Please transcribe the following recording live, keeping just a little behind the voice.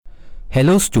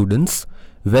Hello students,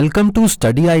 welcome to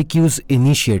Study IQ's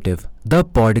initiative, the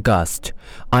podcast.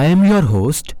 I am your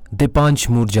host Dipansh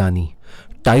Murjani.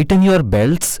 Tighten your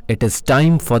belts, it is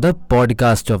time for the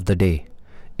podcast of the day.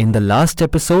 In the last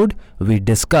episode, we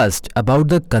discussed about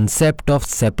the concept of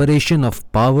separation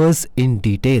of powers in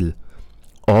detail.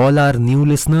 All our new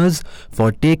listeners,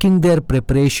 for taking their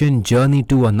preparation journey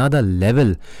to another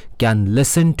level, can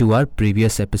listen to our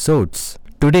previous episodes.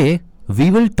 Today, we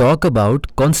will talk about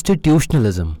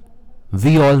constitutionalism.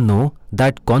 We all know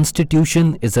that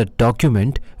constitution is a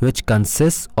document which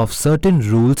consists of certain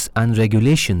rules and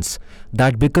regulations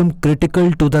that become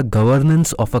critical to the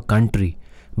governance of a country.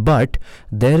 But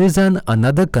there is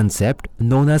another concept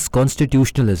known as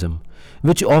constitutionalism,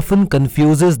 which often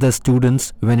confuses the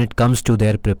students when it comes to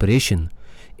their preparation.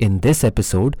 In this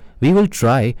episode, we will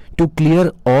try to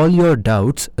clear all your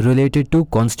doubts related to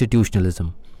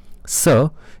constitutionalism. Sir,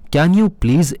 can you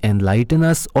please enlighten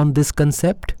us on this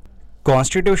concept?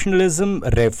 Constitutionalism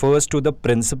refers to the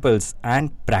principles and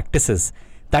practices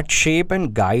that shape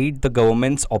and guide the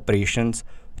government's operations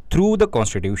through the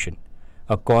constitution.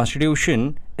 A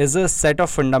constitution is a set of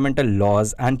fundamental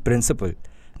laws and principles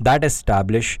that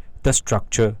establish the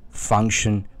structure,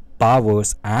 function,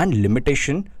 powers, and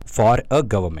limitation for a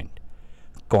government.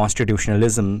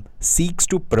 Constitutionalism seeks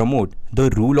to promote the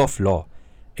rule of law.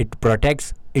 It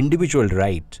protects individual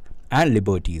rights and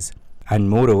liberties, and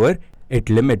moreover, it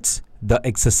limits the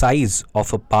exercise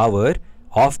of a power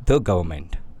of the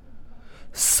government.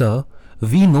 Sir,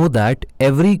 we know that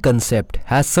every concept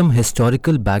has some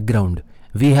historical background.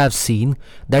 We have seen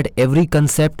that every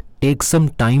concept takes some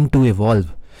time to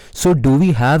evolve. So do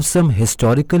we have some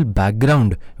historical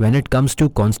background when it comes to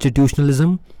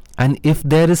constitutionalism? And if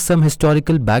there is some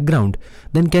historical background,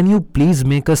 then can you please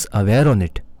make us aware on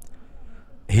it?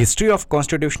 History of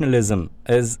constitutionalism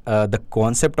is the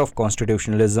concept of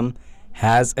constitutionalism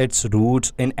has its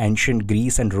roots in ancient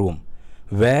Greece and Rome,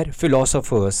 where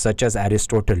philosophers such as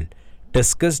Aristotle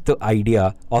discussed the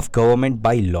idea of government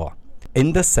by law.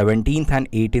 In the 17th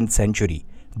and 18th century,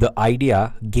 the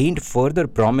idea gained further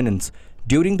prominence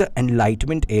during the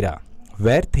Enlightenment era,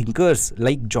 where thinkers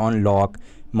like John Locke,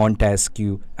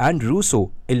 Montesquieu, and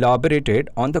Rousseau elaborated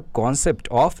on the concept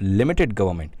of limited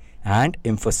government and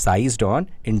emphasized on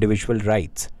individual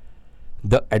rights.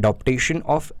 The adoption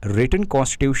of written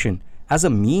constitution as a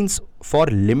means for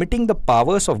limiting the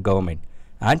powers of government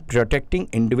and protecting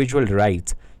individual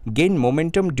rights gained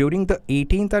momentum during the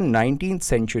 18th and 19th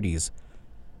centuries,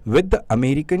 with the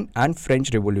American and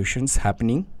French revolutions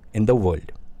happening in the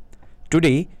world.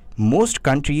 Today, most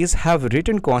countries have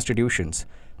written constitutions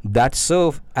that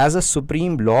serve as a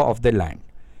supreme law of the land,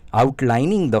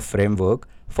 outlining the framework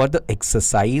for the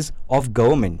exercise of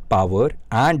government power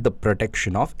and the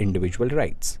protection of individual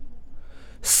rights.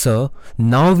 Sir,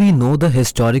 now we know the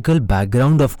historical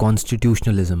background of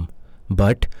constitutionalism.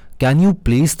 But can you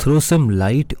please throw some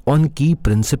light on key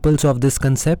principles of this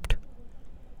concept?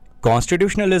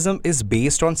 Constitutionalism is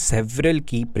based on several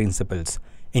key principles,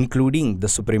 including the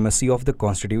supremacy of the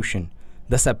Constitution,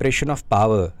 the separation of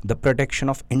power, the protection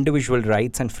of individual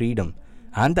rights and freedom,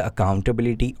 and the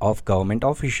accountability of government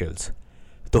officials.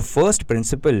 The first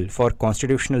principle for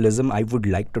constitutionalism I would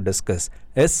like to discuss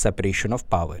is separation of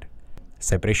power.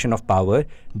 Separation of power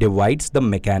divides the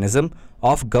mechanism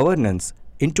of governance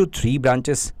into three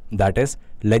branches, that is,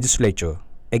 legislature,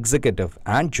 executive,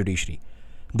 and judiciary.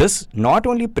 This not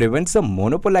only prevents the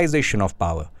monopolization of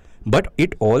power, but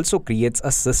it also creates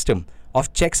a system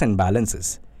of checks and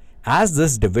balances. As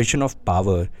this division of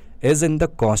power is in the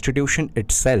constitution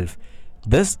itself,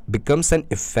 this becomes an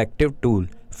effective tool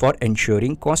for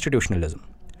ensuring constitutionalism.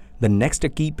 The next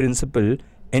key principle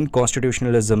in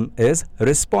constitutionalism is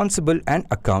responsible and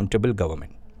accountable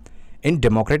government. In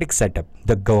democratic setup,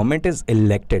 the government is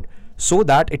elected so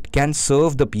that it can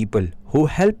serve the people who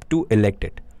help to elect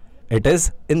it. It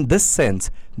is in this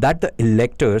sense that the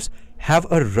electors have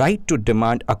a right to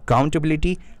demand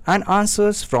accountability and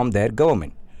answers from their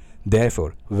government.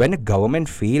 Therefore, when a government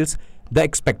fails the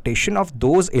expectation of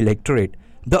those electorate,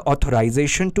 the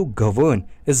authorization to govern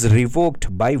is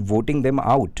revoked by voting them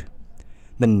out.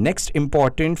 The next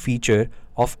important feature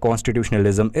of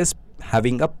constitutionalism is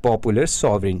having a popular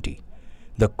sovereignty.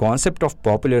 The concept of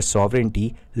popular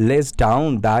sovereignty lays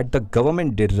down that the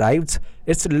government derives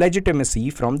its legitimacy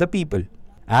from the people.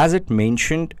 As it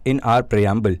mentioned in our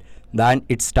preamble, then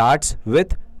it starts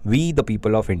with we the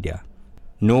people of India.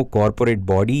 No corporate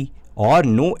body or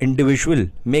no individual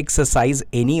may exercise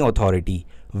any authority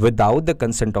without the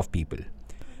consent of people.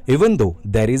 Even though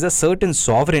there is a certain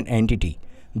sovereign entity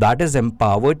that is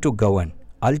empowered to govern,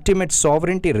 ultimate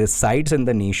sovereignty resides in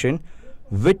the nation,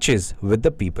 which is with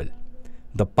the people.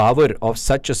 The power of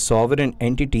such a sovereign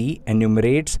entity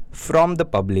enumerates from the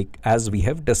public, as we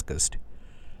have discussed.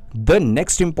 The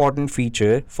next important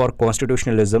feature for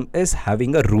constitutionalism is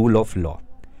having a rule of law.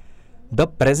 The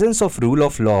presence of rule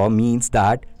of law means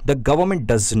that the government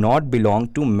does not belong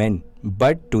to men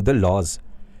but to the laws.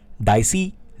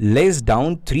 Dicey lays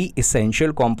down three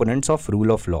essential components of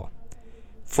rule of law.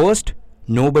 First,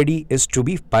 nobody is to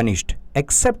be punished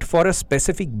except for a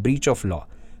specific breach of law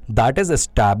that is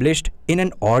established in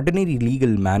an ordinary legal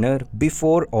manner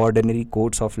before ordinary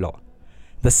courts of law.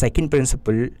 The second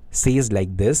principle says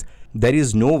like this: there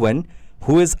is no one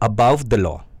who is above the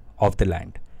law of the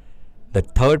land. The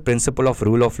third principle of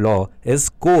rule of law is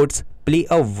courts play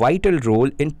a vital role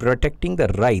in protecting the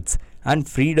rights and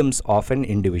freedoms of an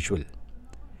individual.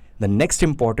 The next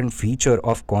important feature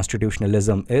of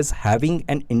constitutionalism is having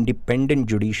an independent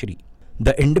judiciary.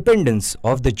 The independence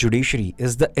of the judiciary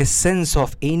is the essence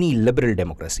of any liberal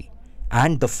democracy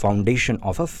and the foundation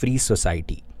of a free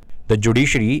society. The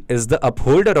judiciary is the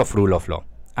upholder of rule of law,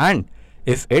 and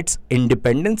if its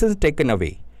independence is taken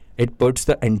away, it puts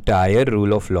the entire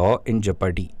rule of law in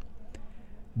jeopardy.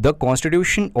 The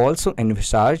Constitution also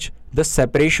envisaged the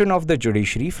separation of the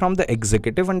judiciary from the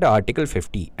executive under Article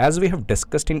 50, as we have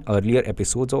discussed in earlier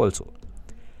episodes also.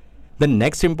 The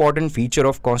next important feature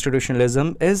of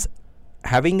constitutionalism is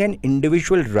having an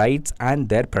individual rights and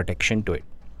their protection to it.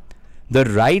 The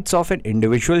rights of an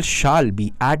individual shall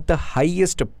be at the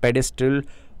highest pedestal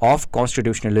of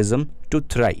constitutionalism to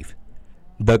thrive.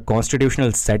 The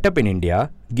constitutional setup in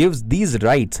India gives these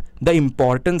rights the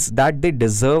importance that they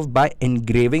deserve by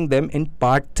engraving them in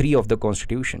Part 3 of the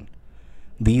Constitution.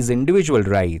 These individual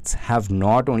rights have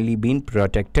not only been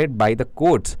protected by the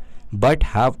courts but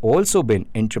have also been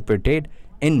interpreted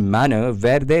in manner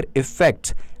where their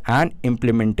effects and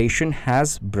implementation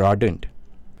has broadened.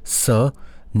 Sir,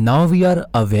 now we are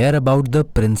aware about the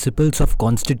principles of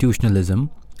constitutionalism.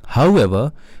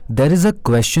 However, there is a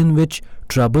question which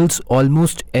troubles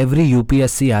almost every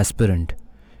UPSC aspirant.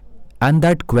 And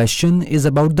that question is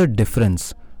about the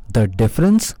difference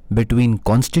between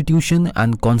constitution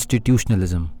and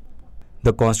constitutionalism.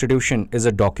 The Constitution is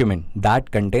a document that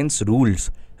contains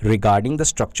rules regarding the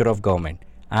structure of government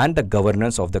and the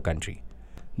governance of the country.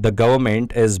 The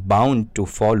government is bound to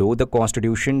follow the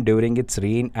Constitution during its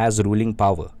reign as ruling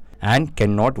power and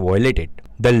cannot violate it.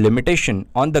 The limitation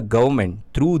on the government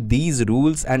through these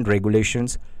rules and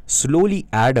regulations slowly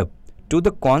add up to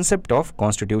the concept of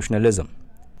constitutionalism.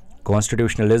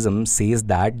 Constitutionalism says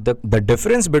that the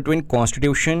difference between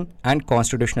constitution and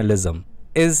constitutionalism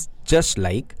is just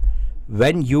like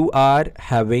when you are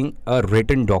having a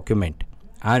written document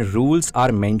and rules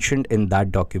are mentioned in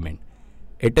that document.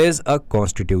 It is a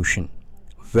constitution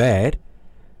where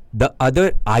the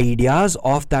other ideas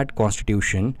of that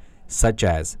constitution, such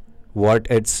as what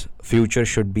its future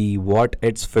should be, what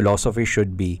its philosophy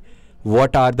should be,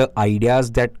 what are the ideas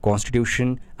that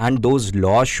constitution and those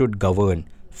laws should govern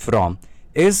from,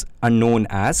 is unknown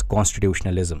as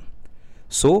constitutionalism.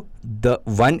 So the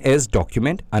one is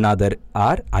document, another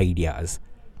are ideas.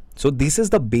 So this is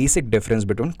the basic difference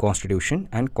between constitution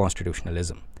and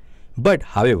constitutionalism. But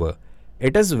however,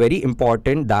 it is very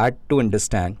important that to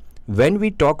understand when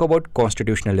we talk about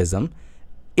constitutionalism,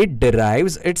 it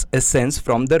derives its essence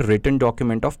from the written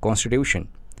document of constitution,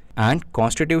 and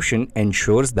constitution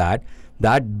ensures that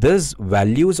these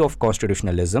values of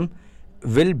constitutionalism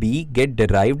will be get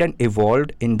derived and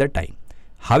evolved in the time.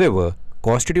 However,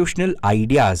 constitutional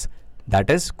ideas, that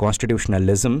is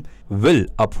constitutionalism, will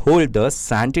uphold the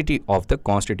sanctity of the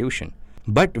constitution.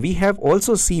 But we have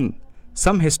also seen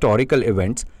some historical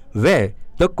events where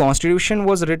the constitution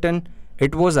was written,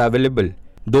 it was available,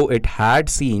 though it had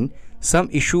seen some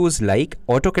issues like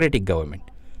autocratic government,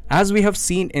 as we have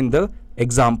seen in the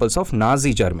examples of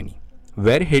Nazi Germany,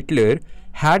 where Hitler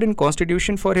had a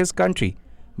constitution for his country,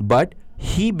 but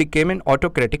he became an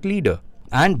autocratic leader.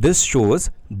 And this shows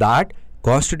that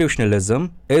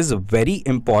constitutionalism is a very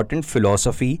important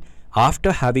philosophy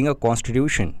after having a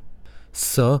constitution.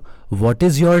 Sir, what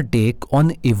is your take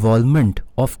on evolvement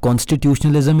of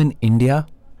constitutionalism in India?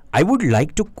 I would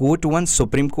like to quote one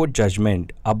Supreme Court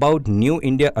judgment about New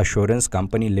India Assurance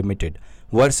Company Limited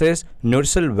versus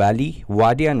Nursal Valley,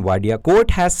 Wadia and Wadia.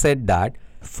 Court has said that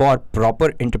for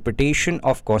proper interpretation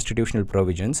of constitutional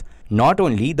provisions, not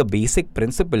only the basic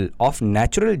principle of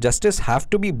natural justice have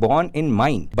to be borne in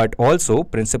mind, but also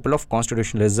principle of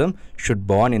constitutionalism should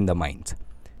borne in the minds.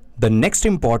 The next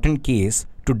important case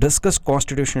to discuss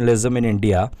constitutionalism in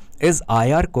India is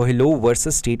I.R. Coelho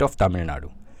versus State of Tamil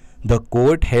Nadu. The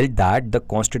court held that the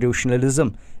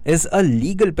constitutionalism is a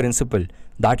legal principle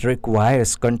that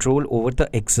requires control over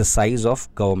the exercise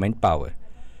of government power.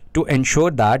 to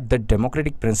ensure that the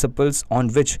democratic principles on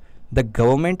which the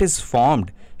government is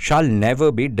formed shall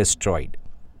never be destroyed.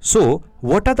 So,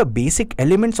 what are the basic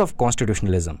elements of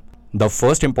constitutionalism? The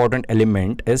first important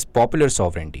element is popular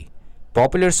sovereignty.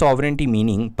 Popular sovereignty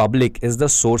meaning public is the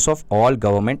source of all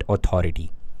government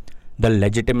authority. The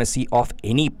legitimacy of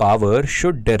any power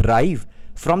should derive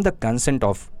from the consent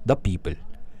of the people.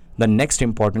 The next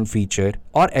important feature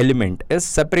or element is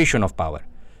separation of power.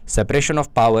 Separation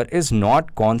of power is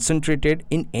not concentrated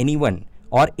in anyone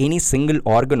or any single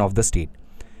organ of the state.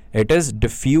 It is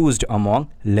diffused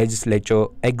among legislature,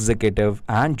 executive,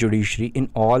 and judiciary in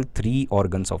all three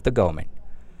organs of the government.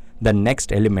 The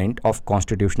next element of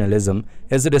constitutionalism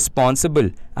is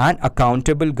responsible and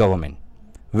accountable government,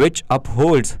 which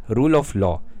upholds rule of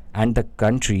law, and the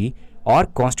country or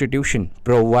constitution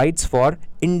provides for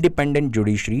independent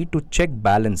judiciary to check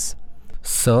balance.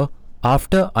 Sir,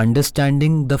 after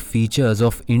understanding the features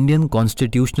of Indian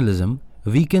constitutionalism,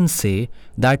 we can say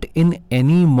that in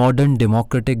any modern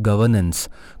democratic governance,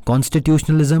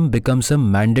 constitutionalism becomes a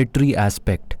mandatory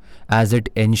aspect as it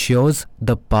ensures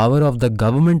the power of the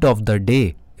government of the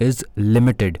day is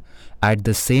limited. At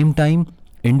the same time,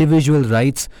 individual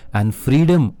rights and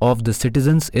freedom of the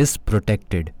citizens is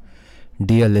protected.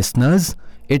 Dear listeners,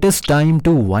 it is time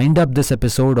to wind up this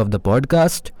episode of the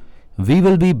podcast. We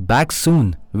will be back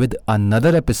soon with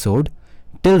another episode.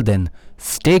 Till then,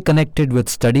 stay connected with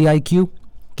Study IQ.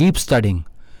 Keep studying.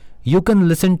 You can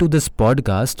listen to this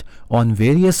podcast on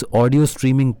various audio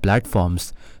streaming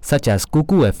platforms such as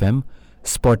Kuku FM,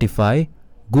 Spotify,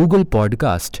 Google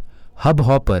Podcast,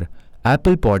 Hubhopper,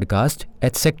 Apple Podcast,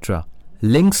 etc.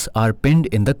 Links are pinned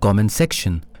in the comment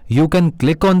section. You can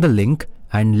click on the link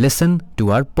and listen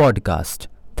to our podcast.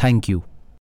 Thank you.